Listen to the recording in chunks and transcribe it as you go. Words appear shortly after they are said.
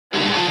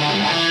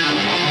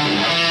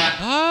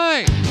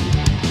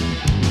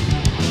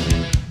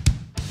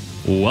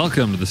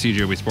Welcome to the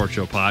CJOB Sports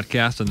Show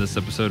podcast. On this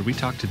episode, we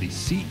talk to the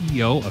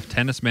CEO of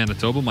Tennis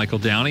Manitoba, Michael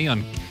Downey,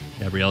 on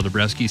Gabriela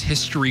Dabrowski's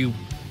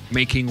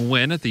history-making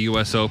win at the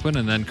U.S. Open.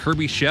 And then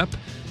Kirby Schepp,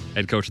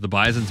 head coach of the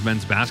Bisons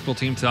men's basketball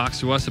team, talks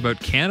to us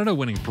about Canada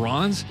winning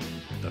bronze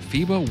at the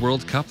FIBA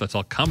World Cup. That's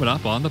all coming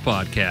up on the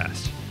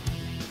podcast.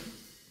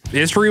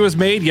 History was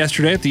made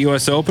yesterday at the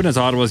U.S. Open as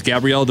Ottawa's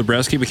Gabriela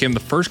Dabrowski became the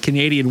first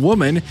Canadian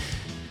woman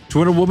to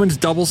win a women's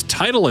doubles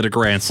title at a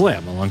Grand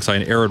Slam,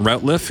 alongside Erin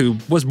Routliffe, who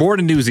was born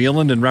in New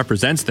Zealand and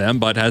represents them,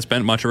 but has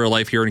spent much of her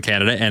life here in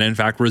Canada and, in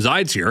fact,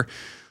 resides here.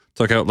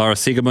 Took out Laura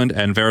Siegemund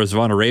and Vera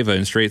Zvonareva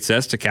in straight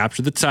sets to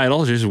capture the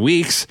title just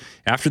weeks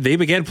after they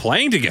began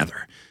playing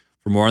together.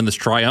 For more on this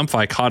triumph,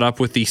 I caught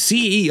up with the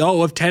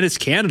CEO of Tennis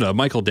Canada,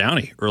 Michael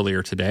Downey,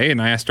 earlier today, and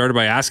I started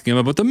by asking him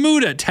about the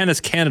mood at Tennis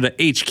Canada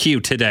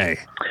HQ today.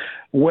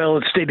 Well,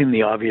 it's stating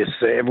the obvious.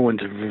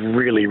 Everyone's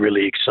really,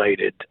 really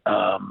excited.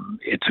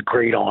 It's a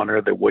great honor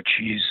that what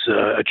she's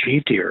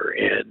achieved here,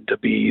 and to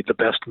be the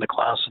best in the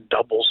class in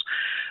doubles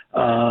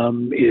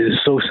is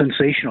so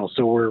sensational.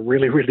 So we're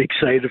really, really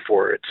excited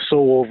for it. It's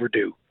so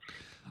overdue.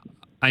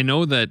 I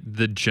know that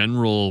the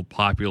general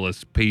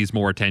populace pays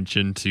more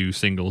attention to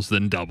singles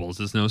than doubles.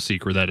 It's no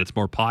secret that it's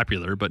more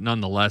popular, but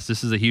nonetheless,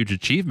 this is a huge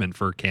achievement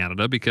for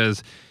Canada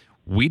because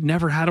we'd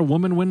never had a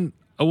woman win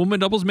a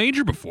women doubles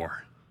major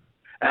before.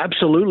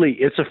 Absolutely.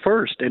 It's a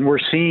first, and we're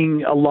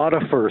seeing a lot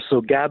of firsts. So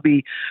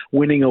Gabby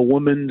winning a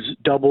women's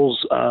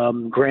doubles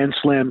Grand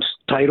Slam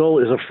title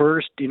is a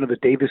first. You know, the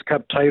Davis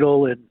Cup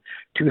title in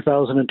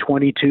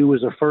 2022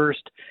 is a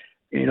first.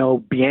 You know,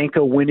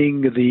 Bianca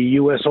winning the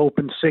U.S.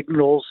 Open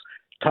singles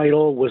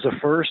title was a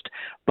first.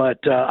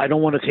 But I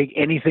don't want to take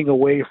anything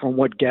away from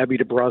what Gabby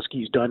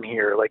Dabrowski's done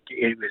here. Like,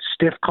 it was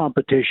stiff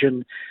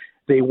competition.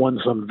 They won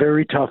some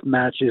very tough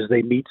matches.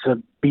 They beat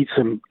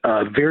some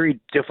very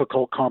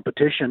difficult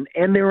competition,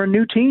 and they're a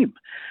new team.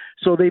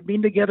 So they've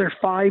been together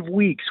 5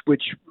 weeks,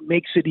 which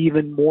makes it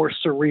even more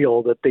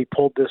surreal that they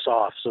pulled this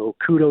off. So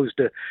kudos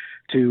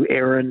to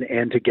Erin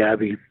and to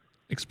Gabby.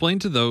 Explain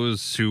to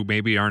those who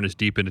maybe aren't as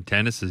deep into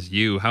tennis as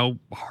you how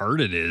hard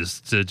it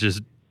is to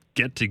just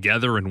get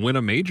together and win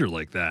a major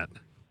like that.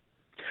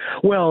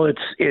 Well, it's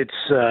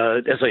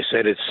as I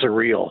said, it's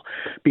surreal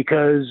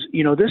because,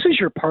 you know, this is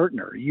your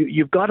partner.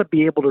 You've got to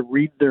be able to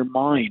read their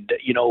mind,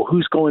 you know,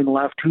 who's going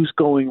left, who's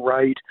going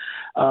right,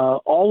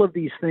 all of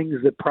these things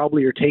that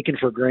probably are taken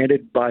for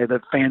granted by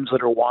the fans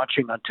that are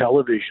watching on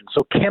television.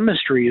 So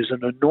chemistry is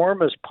an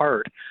enormous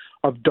part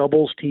of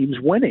doubles teams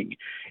winning,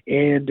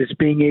 and it's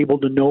being able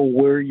to know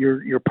where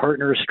your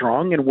partner is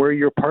strong and where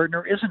your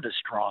partner isn't as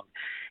strong,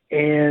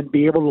 and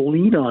be able to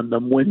lean on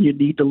them when you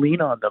need to lean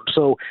on them.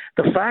 So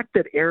the fact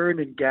that Erin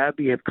and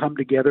Gabby have come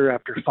together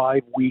after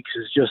 5 weeks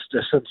is just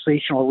a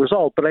sensational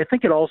result. But I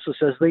think it also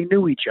says they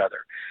knew each other.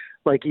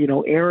 Like, you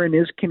know, Erin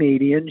is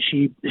Canadian.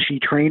 She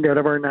trained out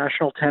of our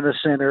National Tennis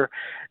Center.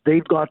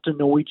 They've got to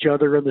know each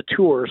other on the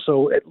tour.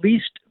 So at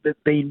least that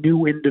they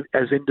knew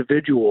as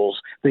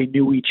individuals, they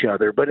knew each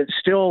other. But it's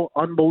still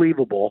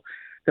unbelievable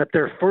that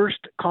their first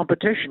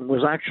competition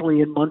was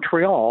actually in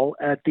Montreal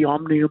at the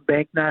Omnium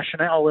Bank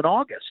National in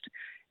August.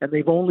 And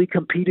they've only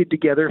competed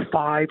together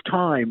 5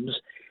 times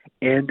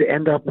and to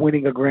end up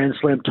winning a Grand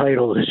Slam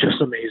title is just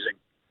amazing.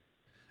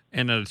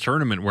 And at a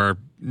tournament where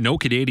no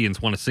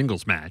Canadians won a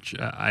singles match,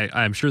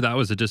 I'm sure that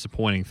was a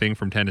disappointing thing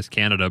from Tennis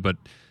Canada, but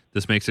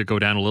this makes it go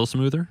down a little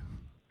smoother?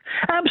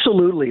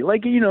 Absolutely.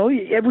 Like, you know,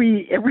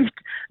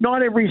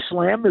 not every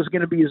slam is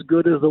going to be as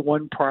good as the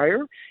one prior.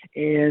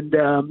 And,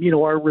 you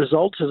know, our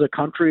results as a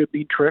country have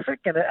been terrific.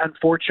 And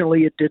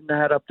unfortunately, it didn't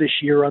add up this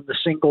year on the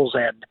singles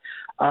end.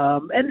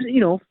 And,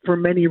 you know, for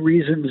many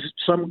reasons,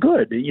 some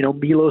good. You know,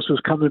 Milos was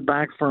coming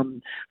back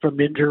from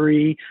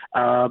injury.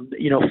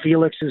 You know,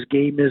 Felix's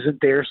game isn't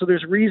there. So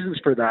there's reasons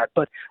for that.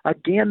 But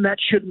again, that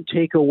shouldn't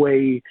take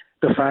away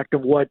the fact of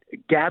what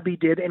Gabby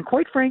did, and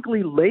quite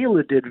frankly,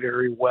 Layla did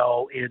very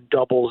well in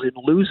doubles in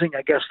losing,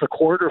 I guess, the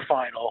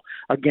quarterfinal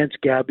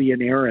against Gabby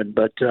and Erin.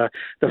 But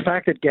the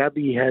fact that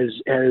Gabby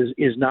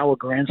is now a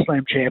Grand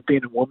Slam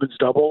champion in women's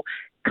double,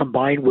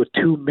 combined with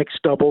 2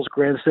 mixed doubles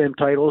Grand Slam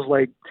titles,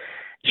 like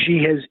she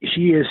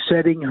is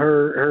setting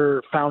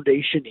her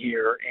foundation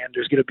here, and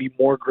there's going to be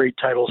more great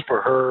titles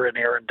for her and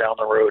Erin down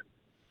the road.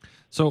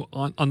 So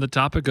on the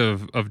topic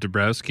of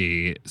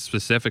Dabrowski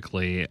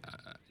specifically,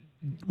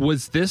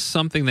 was this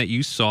something that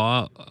you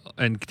saw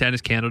and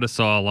Tennis Canada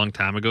saw a long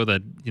time ago,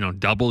 that, you know,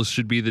 doubles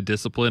should be the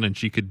discipline and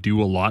she could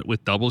do a lot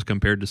with doubles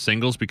compared to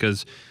singles?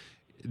 Because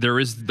there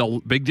is the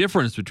big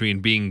difference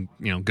between being,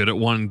 you know, good at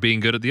one and being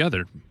good at the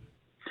other.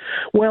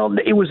 Well,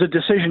 it was a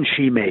decision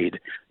she made.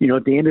 You know,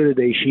 at the end of the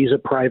day, she's a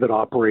private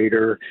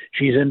operator.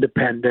 She's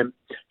independent.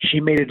 she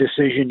made a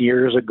decision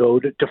years ago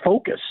to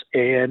focus.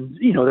 And,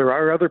 there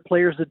are other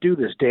players that do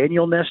this.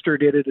 Daniel Nestor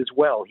did it as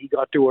well. He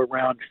got to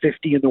around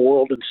 50 in the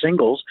world in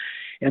singles,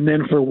 and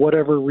then for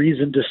whatever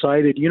reason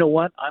decided, you know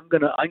what, I'm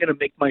gonna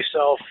make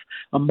myself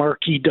a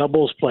marquee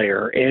doubles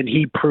player, and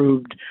he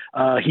proved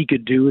he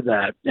could do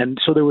that. And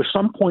so there was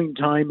some point in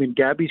time in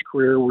Gabby's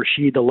career where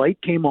the light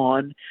came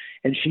on,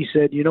 and she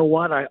said, you know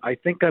what, I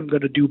think I'm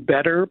going to do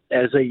better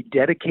as a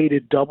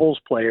dedicated doubles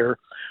player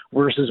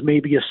versus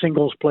maybe a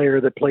singles player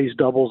that plays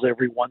doubles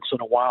every once in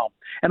a while.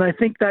 And I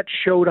think that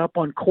showed up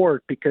on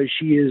court because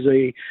she's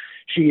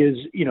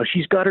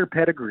got her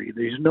pedigree.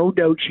 There's no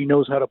doubt she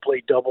knows how to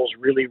play doubles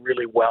really,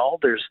 really well.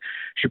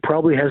 She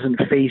probably hasn't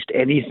faced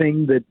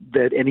anything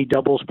that any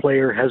doubles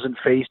player hasn't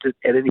faced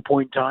at any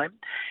point in time.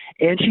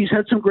 And she's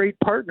had some great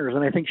partners,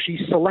 and I think she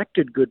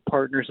selected good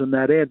partners in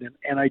that end.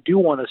 And I do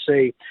want to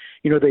say,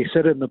 they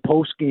said in the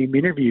post-game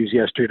interviews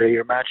yesterday,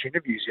 or match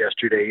interviews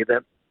yesterday,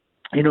 that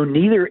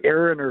neither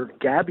Erin or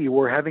Gabby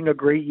were having a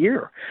great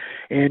year,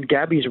 and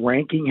Gabby's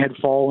ranking had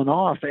fallen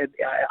off. And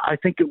I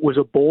think it was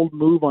a bold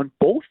move on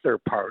both their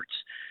parts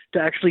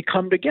to actually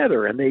come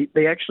together. And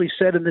they actually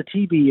said in the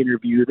TV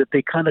interview that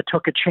they kind of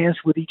took a chance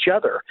with each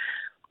other.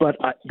 But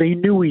they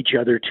knew each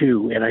other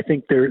too, and I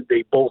think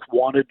they both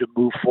wanted to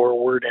move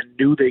forward and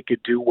knew they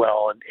could do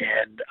well.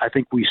 And I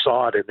think we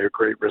saw it in their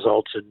great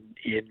results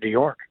in New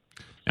York.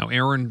 Now,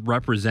 Erin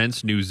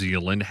represents New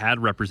Zealand, had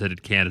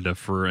represented Canada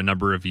for a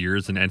number of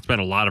years, and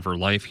spent a lot of her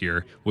life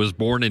here, was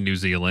born in New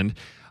Zealand.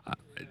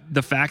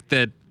 The fact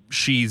that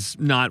she's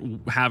not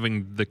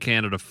having the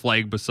Canada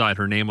flag beside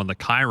her name on the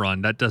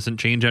Chiron, that doesn't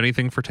change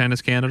anything for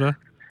Tennis Canada?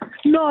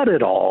 Not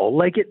at all.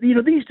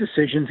 These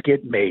decisions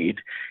get made.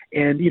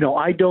 And,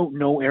 I don't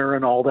know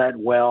Erin all that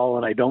well,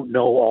 and I don't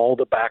know all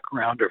the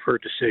background of her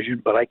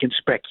decision, but I can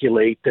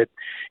speculate that,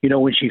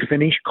 when she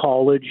finished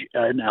college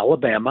in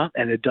Alabama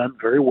and had done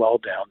very well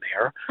down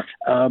there,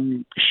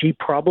 she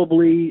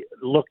probably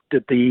looked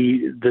at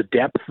the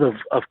depth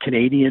of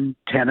Canadian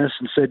tennis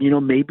and said,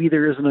 maybe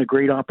there isn't a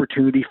great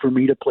opportunity for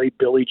me to play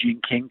Billie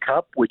Jean King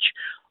Cup, which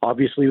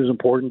obviously was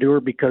important to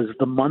her because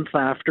the month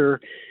after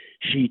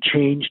she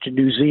changed to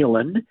New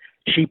Zealand,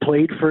 she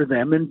played for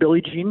them in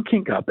Billie Jean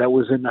King Cup. That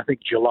was in, I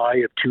think,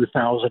 July of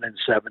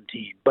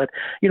 2017. But,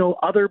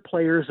 other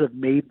players have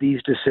made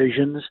these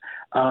decisions.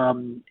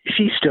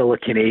 She's still a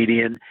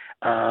Canadian.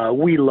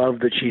 We love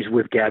that she's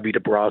with Gabby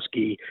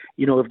Dabrowski.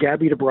 If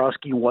Gabby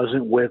Dabrowski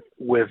wasn't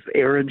with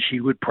Erin, she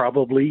would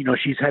probably,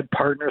 she's had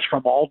partners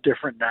from all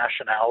different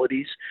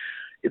nationalities.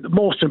 The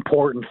most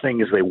important thing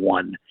is they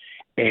won.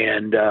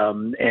 And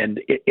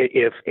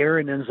if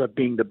Erin ends up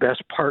being the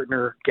best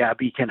partner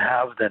Gabby can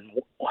have, then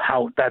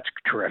that's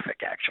terrific,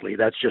 actually.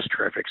 That's just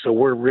terrific. So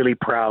we're really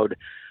proud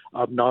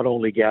of not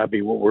only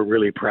Gabby, but we're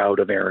really proud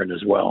of Erin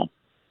as well.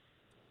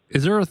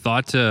 Is there a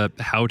thought to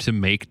how to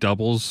make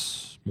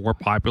doubles more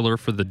popular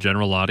for the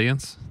general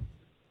audience?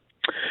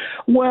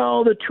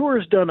 Well, the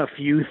tour's done a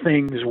few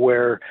things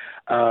where,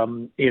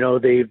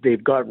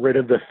 they've got rid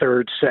of the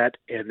third set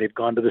and they've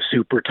gone to the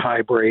super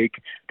tie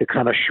break to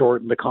kind of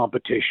shorten the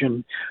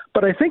competition.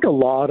 But I think a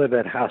lot of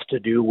it has to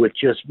do with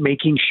just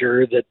making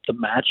sure that the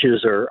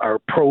matches are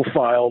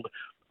profiled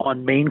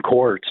on main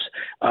courts.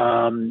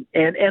 And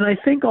I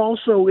think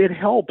also it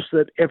helps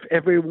that if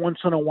every once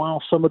in a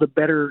while some of the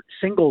better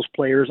singles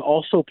players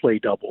also play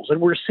doubles.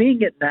 And we're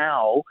seeing it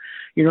now,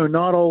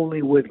 not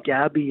only with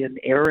Gabby and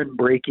Erin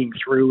breaking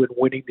through and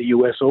winning the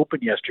U.S.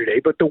 Open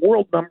yesterday, but the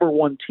world number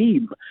one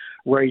team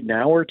right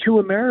now are two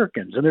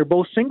Americans, and they're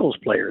both singles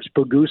players.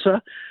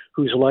 Bagusa,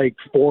 who's like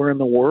 4 in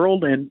the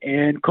world,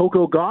 and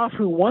Coco Gauff,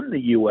 who won the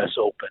U.S.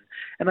 Open.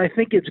 And I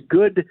think it's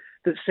good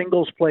that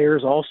singles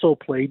players also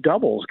play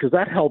doubles because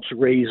that helps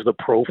raise the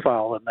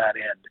profile in that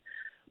end.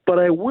 But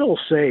I will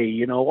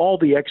say, all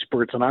the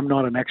experts, and I'm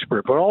not an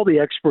expert, but all the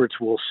experts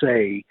will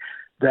say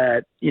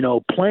that,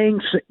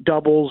 playing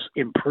doubles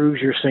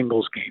improves your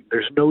singles game.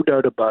 There's no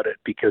doubt about it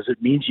because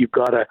it means you've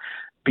got to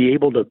be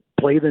able to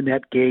play the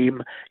net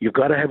game. You've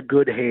got to have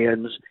good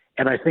hands.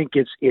 And I think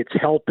it's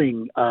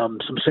helping some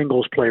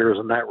singles players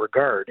in that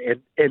regard.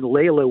 And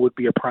Layla would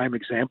be a prime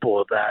example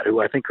of that, who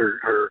I think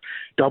her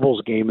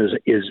doubles game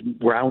is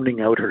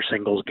rounding out her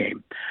singles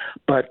game.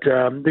 But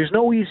there's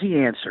no easy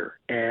answer.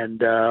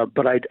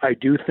 But I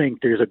do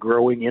think there's a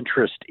growing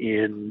interest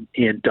in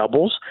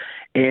doubles,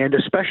 and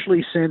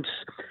especially since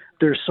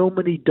there's so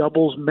many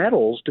doubles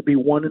medals to be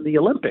won in the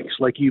Olympics.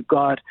 Like you've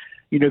got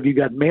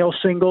male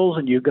singles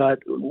and you've got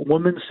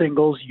women's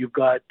singles, you've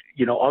got,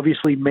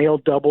 obviously male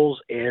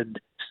doubles and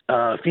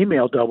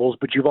female doubles,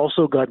 but you've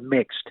also got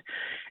mixed.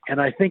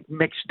 And I think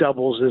mixed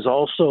doubles is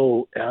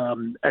also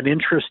an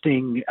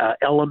interesting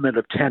element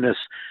of tennis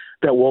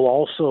that will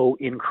also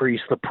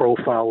increase the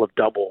profile of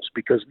doubles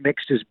because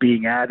mixed is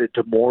being added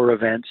to more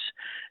events.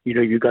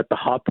 You've got the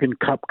Hopkins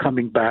Cup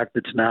coming back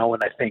that's now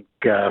in, I think,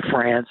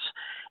 France,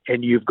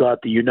 and you've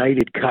got the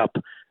United Cup,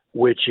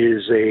 which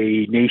is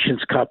a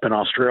Nations Cup in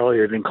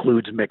Australia that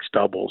includes mixed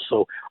doubles.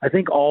 So I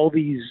think all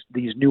these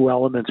new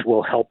elements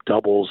will help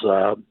doubles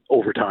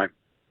over time.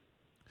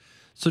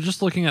 So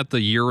just looking at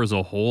the year as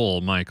a whole,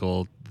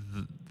 Michael,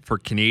 for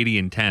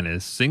Canadian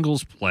tennis,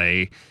 singles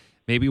play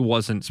maybe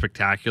wasn't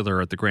spectacular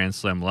at the Grand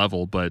Slam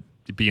level, but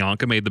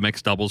Bianca made the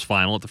mixed doubles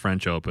final at the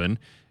French Open,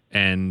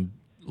 and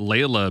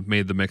Layla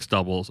made the mixed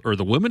doubles or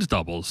the women's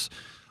doubles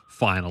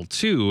final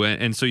too.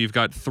 And so you've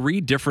got 3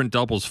 different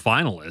doubles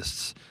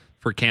finalists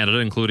for Canada,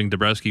 including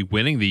Dabrowski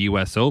winning the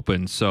U.S.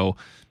 Open. So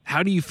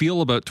how do you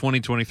feel about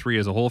 2023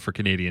 as a whole for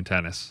Canadian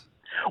tennis?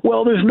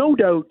 Well, there's no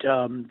doubt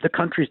the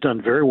country's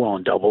done very well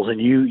in doubles, and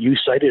you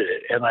cited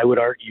it. And I would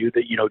argue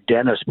that,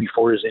 Dennis,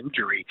 before his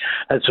injury,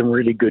 had some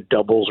really good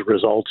doubles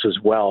results as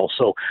well.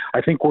 So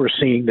I think we're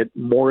seeing that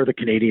more of the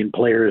Canadian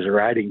players are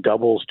adding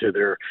doubles to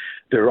their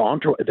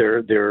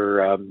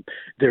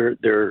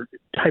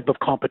type of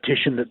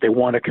competition that they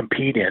want to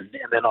compete in.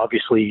 And then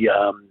obviously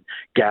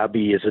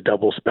Gabby is a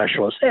double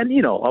specialist. And,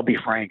 I'll be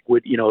frank,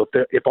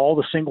 if all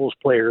the singles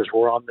players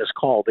were on this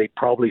call, they'd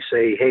probably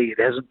say, hey, it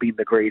hasn't been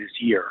the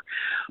greatest year.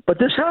 But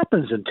this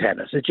happens in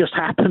tennis. It just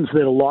happens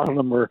that a lot of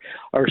them are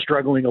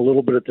struggling a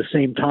little bit at the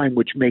same time,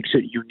 which makes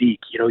it unique.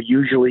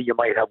 Usually you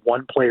might have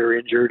one player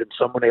injured and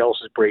someone else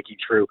is breaking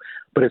through,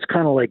 but it's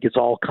kind of like it's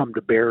all come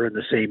to bear in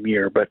the same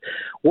year. But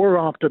we're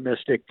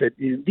optimistic that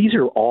these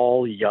are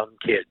all young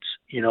kids,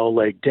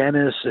 like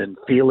Dennis and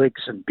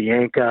Felix and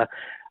Bianca,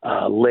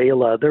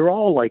 Layla. They're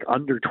all like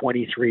under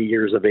 23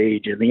 years of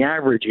age, and the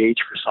average age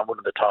for someone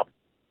in the top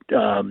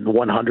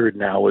 100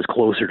 now is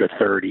closer to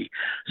 30.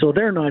 So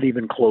they're not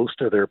even close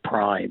to their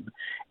prime.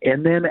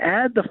 And then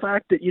add the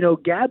fact that,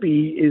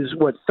 Gabby is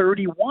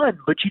 31,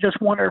 but she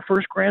just won her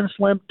first Grand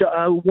Slam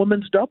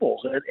women's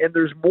doubles. And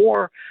there's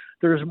more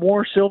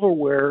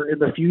silverware in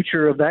the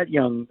future of that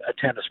young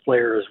tennis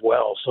player as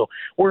well. So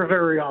we're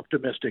very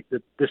optimistic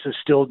that this is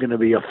still going to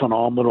be a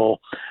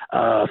phenomenal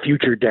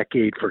future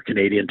decade for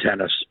Canadian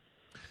tennis.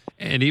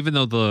 And even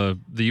though the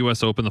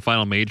U.S. Open, the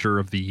final major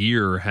of the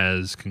year,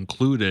 has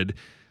concluded,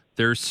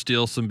 there's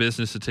still some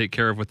business to take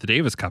care of with the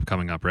Davis Cup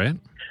coming up, right?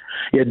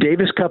 Yeah,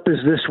 Davis Cup is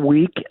this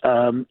week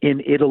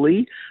in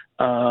Italy.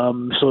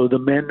 So the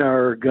men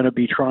are going to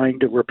be trying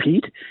to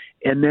repeat.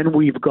 And then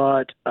we've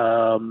got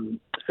the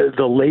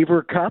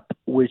Laver Cup,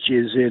 which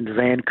is in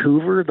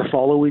Vancouver the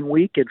following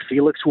week. And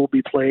Felix will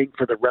be playing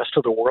for the rest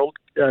of the world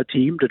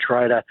team to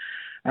try to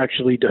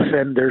actually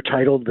defend their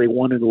title they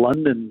won in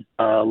London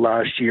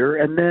last year.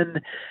 And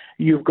then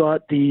you've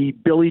got the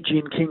Billie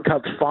Jean King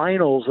Cup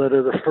finals that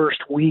are the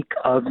first week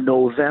of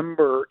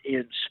November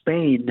in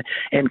Spain,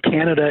 and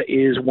Canada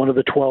is one of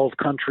the 12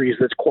 countries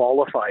that's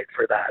qualified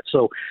for that.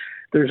 So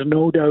there's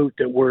no doubt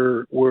that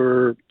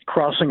we're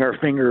crossing our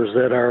fingers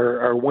that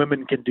our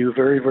women can do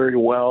very, very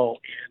well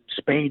in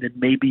Spain and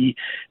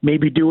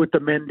maybe do what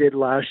the men did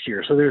last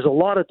year. So there's a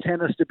lot of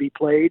tennis to be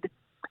played,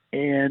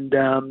 and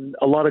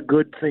a lot of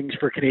good things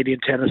for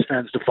Canadian tennis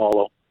fans to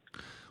follow.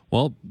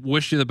 Well,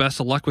 wish you the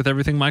best of luck with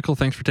everything, Michael.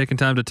 Thanks for taking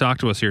time to talk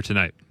to us here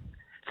tonight.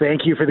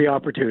 Thank you for the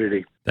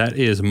opportunity. That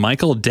is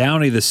Michael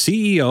Downey, the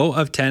CEO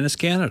of Tennis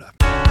Canada.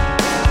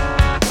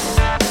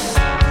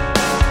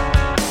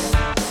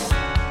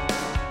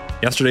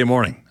 Yesterday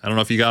morning, I don't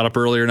know if you got up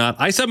early or not,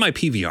 I set my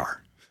PVR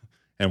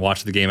and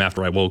watched the game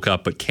after I woke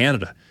up, but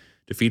Canada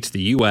defeats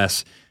the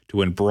U.S. to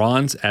win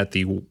bronze at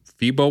the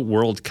FIBA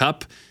World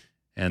Cup.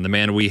 And the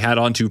man we had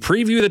on to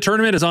preview the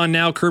tournament is on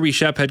now, Kirby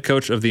Schepp, head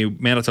coach of the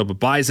Manitoba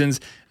Bisons,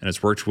 and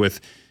has worked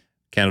with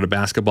Canada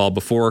basketball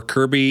before.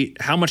 Kirby,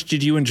 how much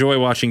did you enjoy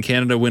watching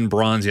Canada win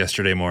bronze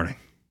yesterday morning?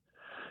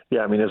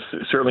 Yeah,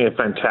 it's certainly a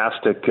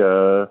fantastic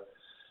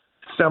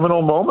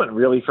seminal moment,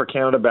 really, for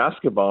Canada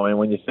basketball. And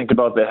when you think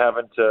about they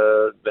haven't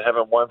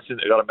won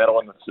since they got a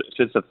medal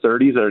since the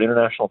 30s at an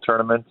international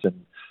tournament, and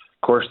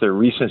of course their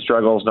recent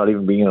struggles, not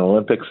even being in the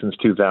Olympics since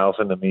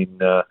 2000.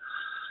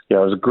 Yeah,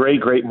 it was a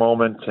great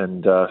moment,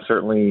 and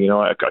certainly,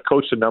 I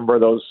coached a number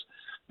of those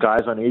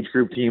guys on age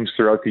group teams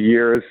throughout the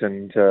years,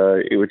 and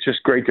it was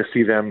just great to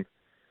see them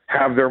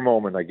have their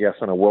moment, I guess,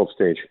 on a world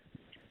stage.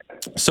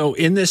 So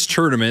in this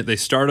tournament, they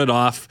started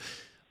off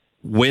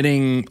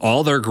winning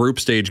all their group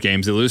stage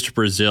games. They lose to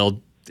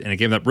Brazil in a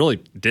game that really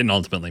didn't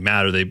ultimately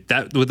matter.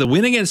 With the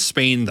win against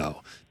Spain,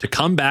 though, to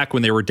come back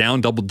when they were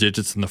down double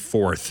digits in the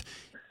fourth,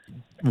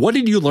 what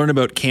did you learn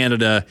about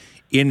Canada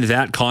in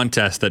that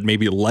contest that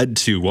maybe led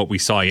to what we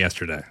saw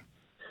yesterday?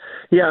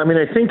 Yeah,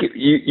 I think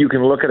you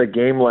can look at a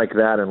game like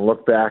that and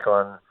look back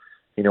on,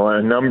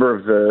 a number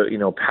of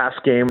the,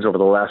 past games over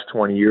the last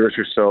 20 years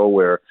or so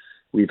where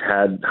we've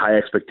had high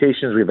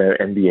expectations, we've had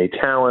NBA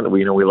talent,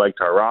 we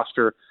liked our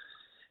roster.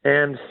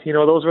 And,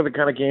 those were the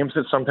kind of games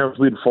that sometimes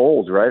we'd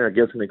fold, right?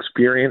 Against an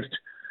experienced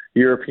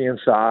European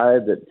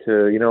side that,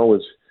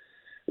 was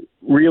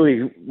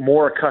really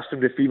more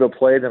accustomed to FIBA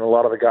play than a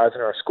lot of the guys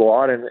in our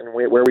squad, and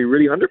where we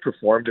really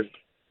underperformed.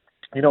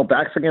 And,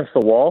 backs against the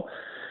wall,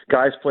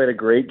 guys played a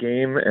great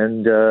game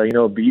and,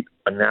 beat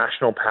a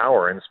national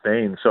power in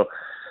Spain. So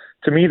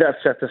to me, that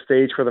set the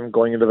stage for them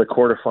going into the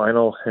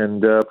quarterfinal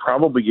and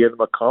probably gave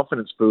them a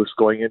confidence boost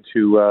going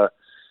into,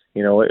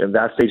 in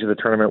that stage of the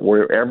tournament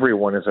where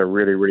everyone is a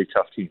really, really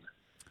tough team.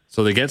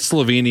 So they get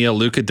Slovenia,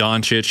 Luka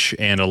Doncic,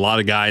 and a lot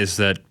of guys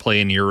that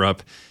play in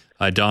Europe.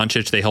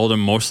 Doncic, they hold him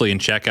mostly in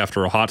check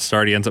after a hot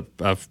start. He ends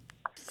up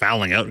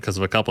fouling out because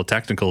of a couple of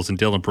technicals, and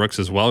Dylan Brooks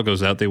as well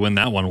goes out. They win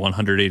that one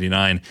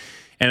 189.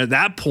 And at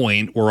that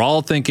point, we're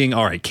all thinking,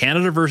 all right,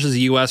 Canada versus the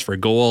U.S. for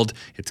gold.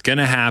 It's going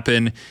to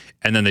happen.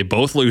 And then they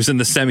both lose in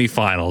the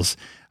semifinals.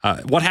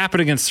 What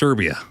happened against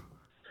Serbia?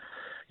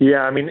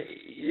 Yeah, I mean,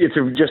 it's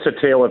just a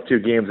tale of two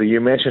games.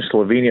 You mentioned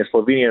Slovenia.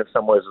 Slovenia, in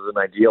some ways, was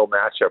an ideal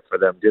matchup for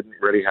them. Didn't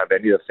really have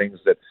any of the things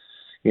that,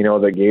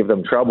 that gave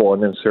them trouble.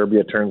 And then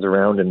Serbia turns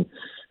around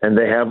and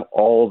they have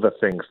all the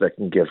things that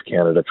can give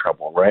Canada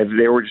trouble, right?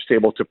 They were just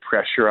able to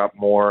pressure up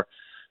more.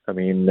 I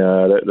mean,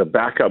 the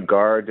backup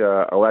guard,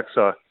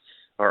 Alexa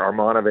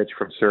Armanovic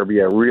from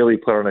Serbia, really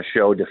put on a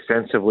show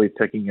defensively,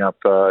 picking up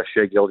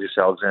Shea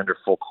Gilgeous-Alexander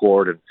full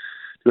court and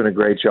doing a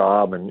great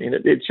job. And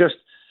it just,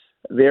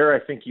 there I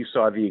think you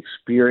saw the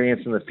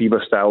experience in the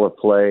FIBA style of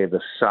play,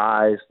 the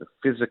size, the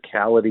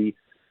physicality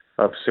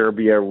of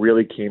Serbia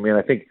really came in.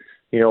 I think,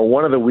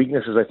 one of the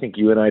weaknesses I think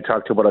you and I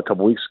talked about a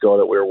couple weeks ago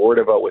that we were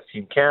worried about with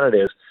Team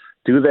Canada is,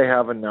 do they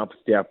have enough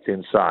depth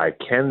inside?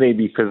 Can they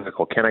be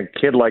physical? Can a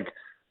kid like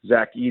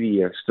Zach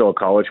Edey, still a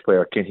college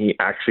player, can he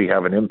actually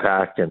have an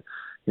impact? And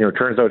it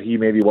turns out he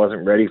maybe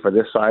wasn't ready for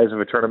this size of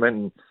a tournament.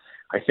 And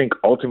I think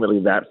ultimately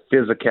that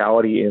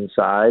physicality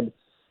inside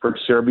for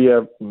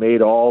Serbia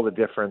made all the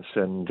difference.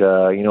 And,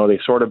 they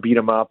sort of beat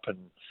him up.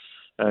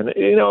 And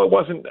it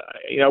wasn't,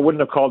 I wouldn't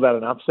have called that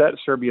an upset.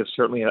 Serbia is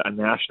certainly a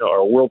national or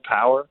a world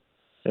power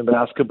in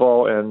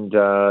basketball. And,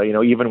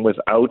 even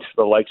without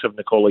the likes of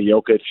Nikola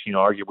Jokic,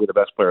 arguably the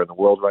best player in the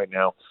world right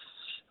now.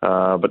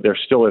 But they're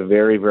still a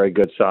very, very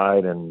good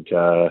side. And,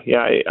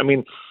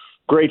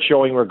 great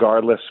showing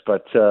regardless,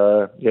 but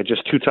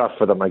just too tough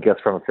for them, I guess,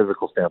 from a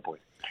physical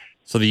standpoint.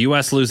 So the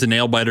U.S. lose a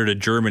nail-biter to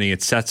Germany.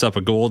 It sets up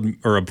a gold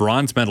or a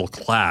bronze medal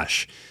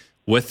clash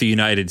with the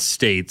United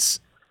States.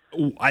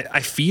 I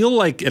feel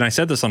like, and I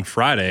said this on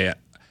Friday,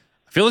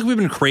 I feel like we've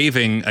been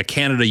craving a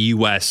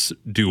Canada-U.S.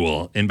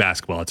 duel in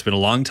basketball. It's been a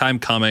long time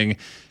coming.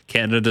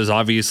 Canada's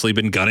obviously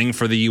been gunning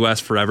for the U.S.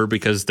 forever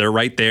because they're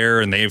right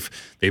there and they've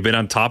been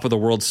on top of the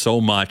world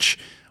so much.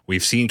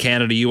 We've seen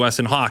Canada-U.S.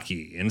 in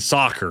hockey, in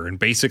soccer, in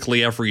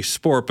basically every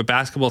sport, but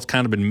basketball's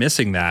kind of been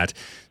missing that.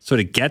 So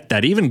to get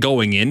that, even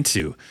going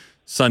into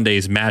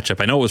Sunday's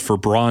matchup, I know it was for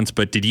bronze,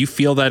 but did you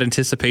feel that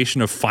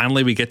anticipation of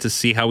finally we get to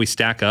see how we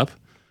stack up?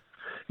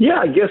 Yeah,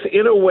 I guess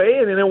in a way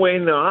and in a way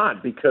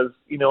not, because,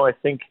 I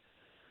think,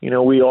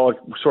 we all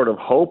sort of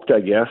hoped, I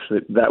guess,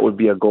 that would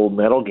be a gold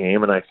medal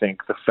game. And I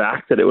think the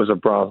fact that it was a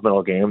bronze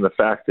medal game, the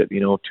fact that,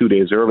 2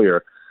 days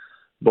earlier,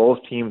 both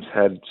teams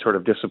had sort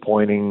of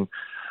disappointing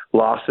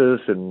losses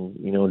and,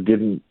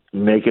 didn't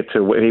make it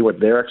to what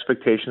their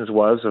expectations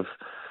was of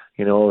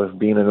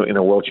being in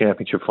a world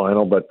championship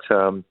final. But,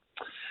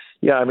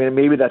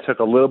 maybe that took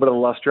a little bit of the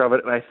luster of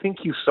it. And I think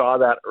you saw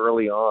that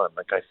early on.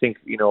 Like, I think,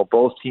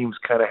 both teams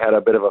kind of had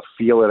a bit of a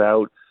feel it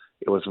out.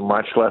 It was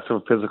much less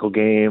of a physical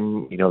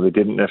game. They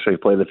didn't necessarily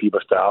play the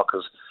FIBA style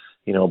because,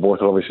 both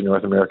obviously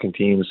North American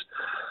teams.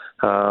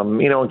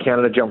 And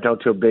Canada jumped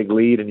out to a big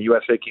lead and the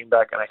USA came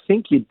back. And I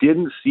think you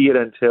didn't see it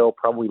until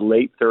probably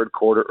late third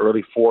quarter,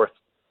 early fourth,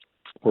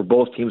 where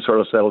both teams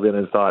sort of settled in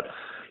and thought,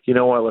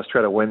 let's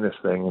try to win this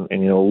thing.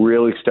 And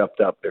really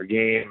stepped up their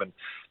game. And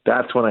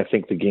that's when I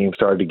think the game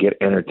started to get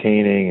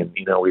entertaining. And,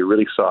 we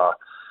really saw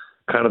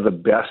kind of the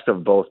best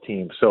of both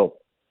teams. So,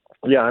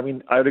 yeah,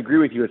 I would agree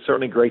with you. It's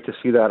certainly great to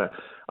see that.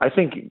 I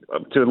think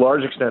to a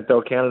large extent,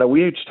 though, Canada,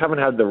 we just haven't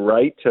had the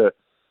right to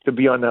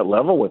be on that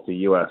level with the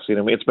U.S.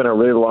 It's been a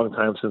really long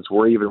time since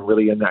we're even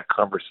really in that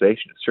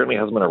conversation. It certainly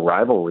hasn't been a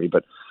rivalry,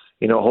 but,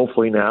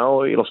 hopefully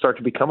now it'll start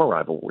to become a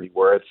rivalry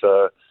where it's,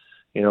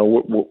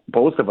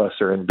 both of us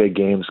are in big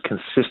games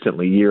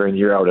consistently year in,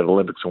 year out at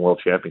Olympics and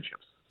World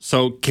Championships.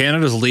 So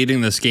Canada's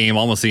leading this game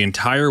almost the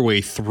entire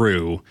way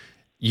through.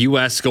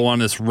 U.S. go on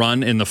this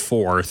run in the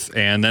fourth,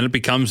 and then it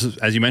becomes,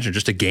 as you mentioned,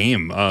 just a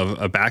game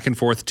of a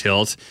back-and-forth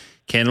tilt.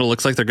 Canada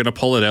looks like they're going to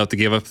pull it out to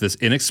give up this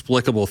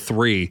inexplicable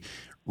three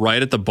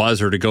right at the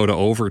buzzer to go to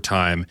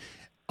overtime.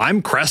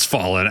 I'm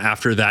crestfallen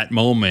after that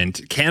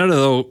moment. Canada,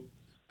 though,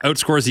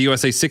 outscores the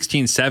USA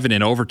 16-7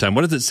 in overtime.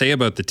 What does it say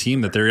about the team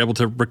that they're able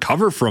to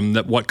recover from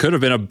that? What could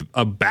have been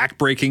a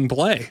back-breaking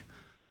play?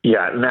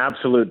 Yeah, an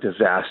absolute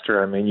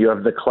disaster. You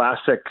have the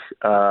classic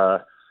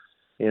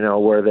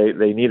where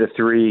they need a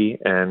three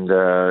and,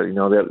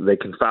 they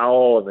can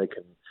foul and they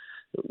can,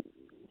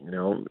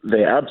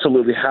 they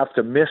absolutely have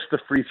to miss the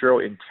free throw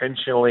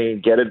intentionally,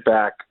 get it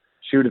back,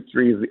 shoot a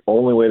three is the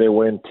only way they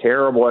win.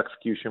 Terrible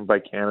execution by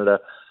Canada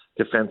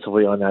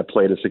defensively on that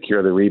play to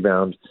secure the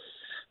rebound.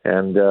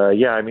 And,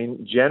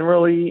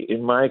 generally,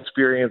 in my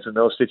experience in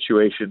those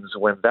situations,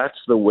 when that's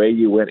the way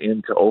you went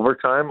into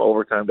overtime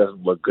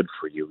doesn't look good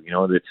for you.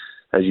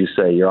 As you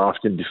say, you're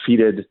often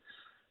defeated.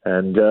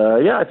 And,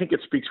 I think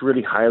it speaks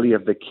really highly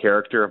of the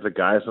character of the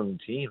guys on the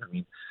team.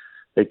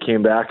 They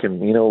came back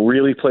and,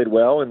 really played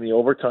well in the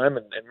overtime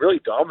and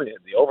really dominated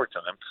the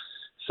overtime.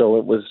 So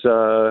it was,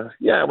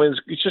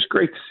 it's just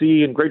great to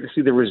see and great to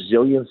see the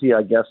resiliency,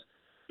 I guess,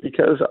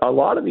 because a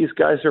lot of these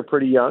guys are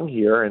pretty young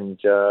here and,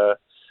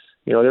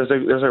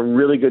 there's a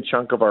really good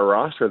chunk of our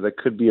roster that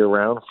could be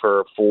around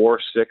for 4,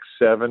 6,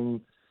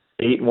 7,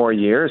 8 more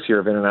years here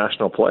of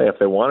international play if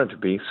they wanted to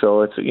be.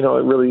 So it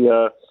really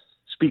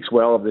speaks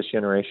well of this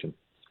generation.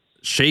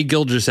 Shai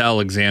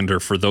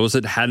Gilgeous-Alexander, for those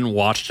that hadn't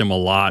watched him a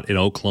lot in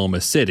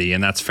Oklahoma City,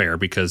 and that's fair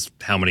because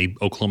how many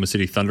Oklahoma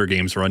City Thunder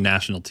games are on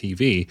national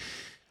TV,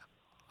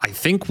 I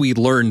think we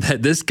learned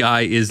that this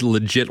guy is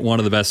legit one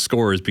of the best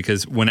scorers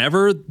because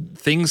whenever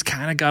things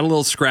kind of got a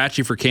little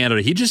scratchy for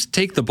Canada, he just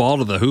take the ball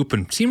to the hoop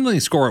and seemingly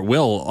score at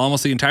will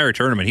almost the entire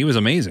tournament. He was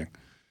amazing.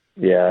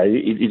 Yeah,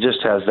 he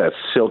just has that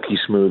silky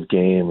smooth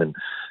game, and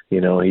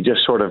he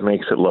just sort of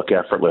makes it look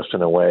effortless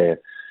in a way.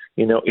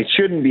 It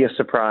shouldn't be a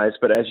surprise,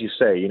 but as you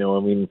say,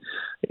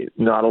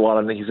 not a lot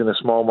of, he's in a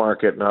small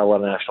market, not a lot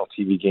of national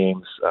TV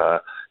games.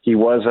 He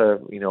was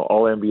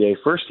All-NBA,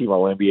 first team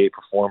All-NBA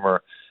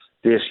performer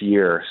this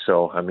year.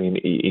 So,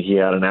 he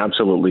had an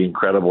absolutely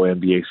incredible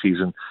NBA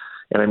season.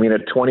 And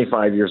at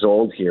 25 years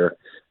old here,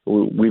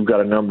 we've got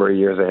a number of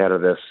years ahead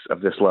of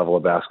this level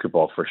of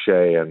basketball for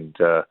Shai. And,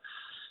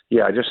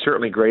 just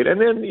certainly great. And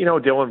then,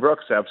 Dylan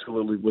Brooks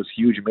absolutely was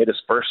huge. He made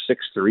his first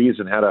 6 threes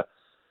and had a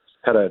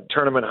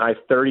tournament high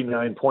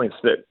 39 points.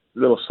 That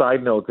little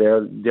side note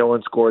there,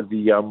 Dylan scored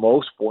the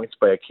most points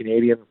by a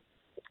Canadian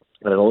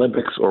at an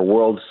Olympics or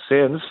Worlds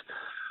since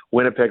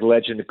Winnipeg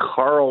legend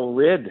Carl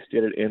Ridd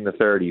did it in the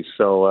 30s.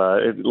 So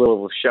a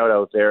little shout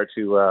out there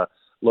to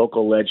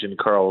local legend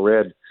Carl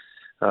Ridd.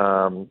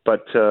 It's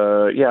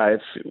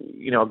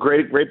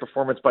great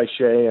performance by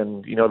Shai,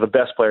 and the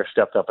best player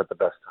stepped up at the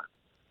best time.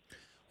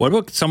 What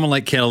about someone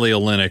like Kelly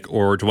Olynyk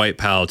or Dwight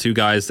Powell, two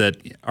guys that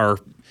are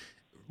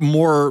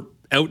more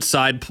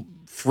outside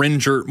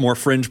more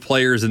fringe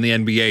players in the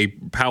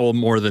NBA, Powell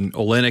more than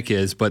Olynyk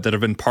is, but that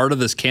have been part of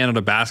this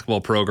Canada basketball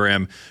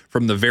program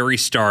from the very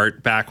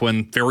start, back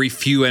when very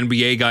few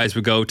NBA guys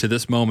would go, to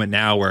this moment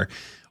now where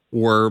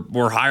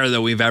we're higher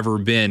than we've ever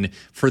been.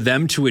 For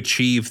them to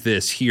achieve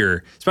this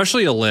here,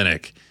 especially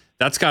Olynyk,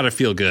 that's got to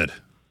feel good.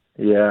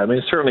 Yeah,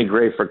 it's certainly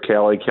great for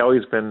Kelly.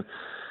 Kelly's been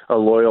a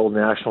loyal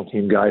national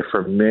team guy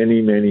for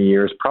many, many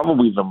years,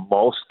 probably the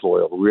most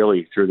loyal,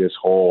 really, through this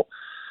whole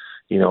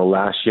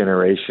last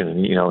generation.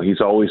 And,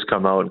 he's always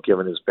come out and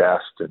given his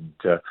best. And,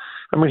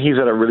 he's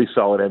had a really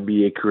solid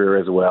NBA career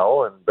as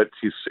well. But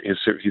his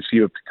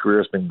career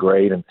has been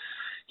great. And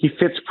he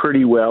fits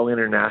pretty well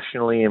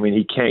internationally.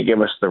 He can't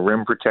give us the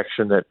rim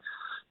protection that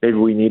maybe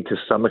we need to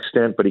some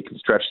extent, but he can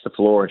stretch the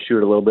floor and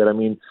shoot a little bit.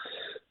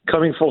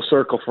 Coming full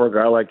circle for a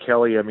guy like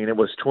Kelly, it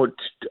was,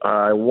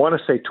 I want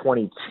to say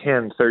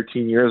 2010,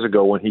 13 years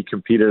ago, when he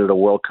competed at a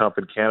World Cup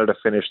and Canada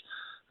finished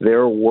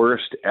their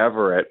worst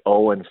ever at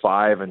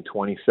 0-5 and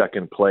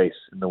 22nd place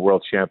in the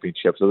World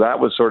Championship. So that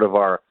was sort of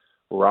our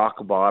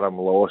rock bottom,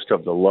 lowest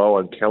of the low,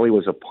 and Kelly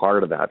was a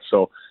part of that.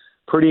 So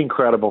pretty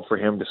incredible for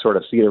him to sort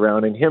of see it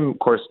around. And him, of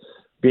course,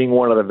 being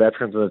one of the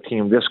veterans of the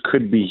team, this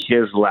could be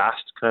his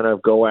last kind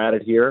of go at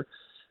it here.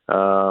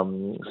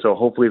 So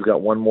hopefully he's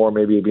got one more,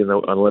 maybe he'll be in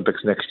the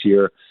Olympics next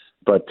year.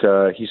 But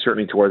he's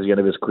certainly towards the end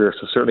of his career,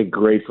 so certainly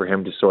great for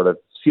him to sort of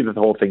see the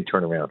whole thing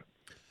turn around.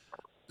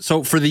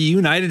 So for the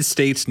United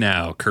States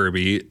now,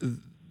 Kirby,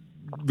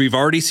 we've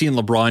already seen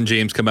LeBron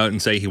James come out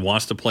and say he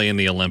wants to play in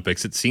the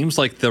Olympics. It seems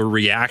like the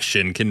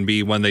reaction can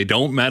be when they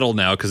don't medal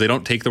now because they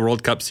don't take the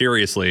World Cup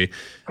seriously.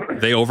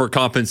 They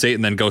overcompensate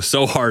and then go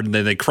so hard and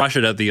then they crush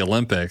it at the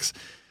Olympics.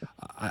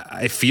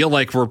 I feel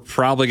like we're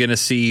probably going to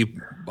see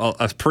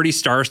a pretty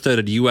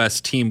star-studded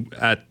U.S. team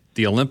at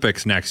the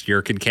Olympics next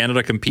year. Can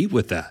Canada compete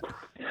with that?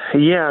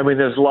 Yeah,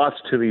 there's lots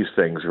to these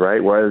things,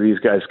 right? Whether these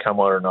guys come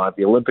out or not,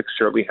 the Olympics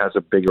certainly has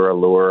a bigger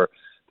allure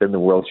than the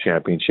World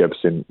Championships,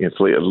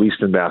 at least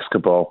in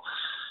basketball.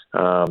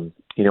 I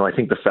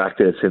think the fact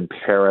that it's in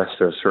Paris,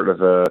 there's sort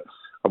of a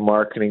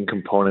marketing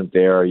component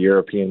there, a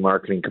European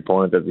marketing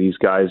component that these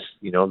guys,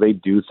 they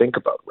do think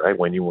about, right?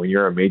 When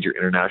you're a major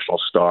international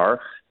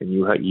star and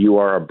you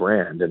are a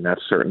brand, and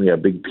that's certainly a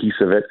big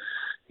piece of it.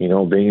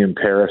 Being in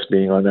Paris,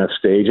 being on that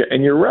stage,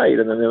 and you're right.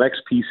 And then the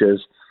next piece is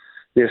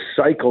this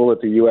cycle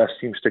that the U.S.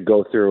 seems to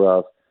go through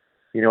of,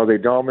 they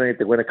dominate,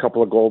 they win a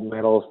couple of gold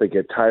medals, they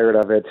get tired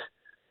of it,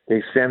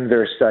 they send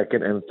their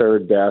second and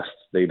third best,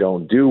 they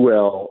don't do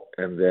well,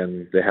 and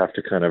then they have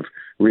to kind of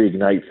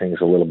reignite things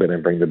a little bit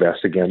and bring the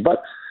best again.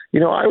 But,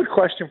 I would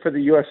question for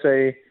the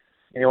USA,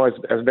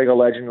 as big a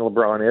legend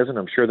LeBron is, and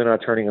I'm sure they're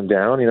not turning him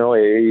down,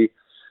 a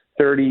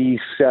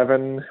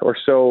 37 or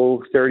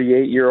so,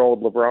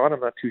 38-year-old LeBron, I'm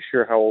not too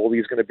sure how old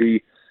he's going to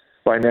be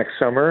by next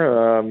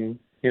summer.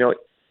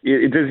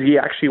 Is he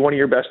actually one of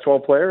your best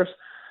 12 players?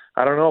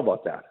 I don't know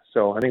about that.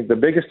 So I think the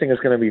biggest thing is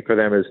going to be for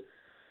them is,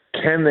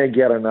 can they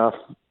get enough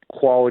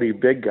quality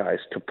big guys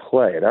to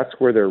play? That's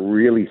where they're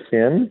really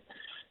thin.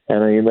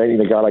 And you need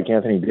a guy like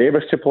Anthony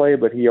Davis to play,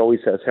 but he always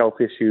has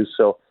health issues.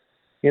 So,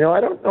 I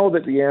don't know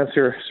that the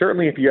answer,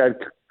 certainly if you had,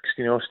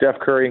 Steph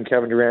Curry and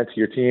Kevin Durant to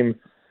your team,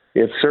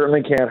 it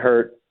certainly can't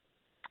hurt.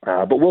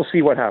 But we'll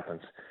see what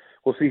happens.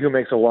 We'll see who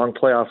makes a long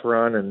playoff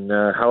run and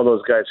how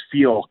those guys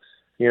feel,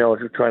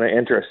 trying to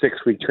enter a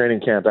 6-week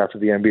training camp after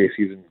the NBA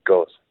season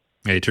goes.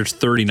 Yeah, he turns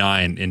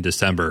 39 in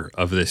December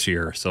of this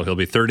year, so he'll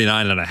be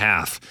 39 and a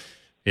half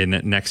in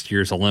next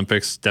year's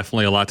Olympics.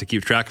 Definitely a lot to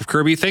keep track of.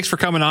 Kirby, thanks for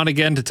coming on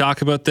again to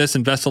talk about this,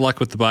 and best of luck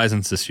with the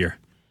Bisons this year.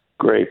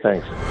 Great,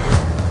 thanks.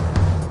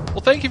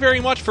 Well, thank you very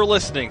much for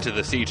listening to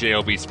the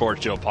CJOB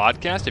Sports Show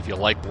podcast. If you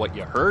like what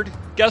you heard,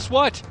 guess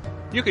what?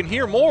 You can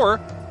hear more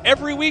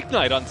every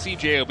weeknight on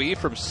CJOB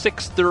from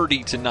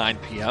 6:30 to 9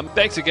 p.m.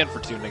 Thanks again for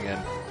tuning in.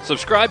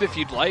 Subscribe if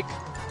you'd like.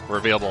 We're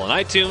available on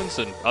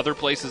iTunes and other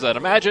places, I'd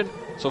imagine.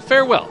 So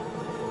farewell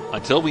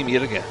until we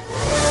meet again.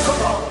 So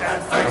long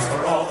and thanks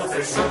for all the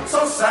fish.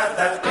 So sad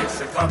that it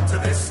should come to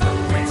this.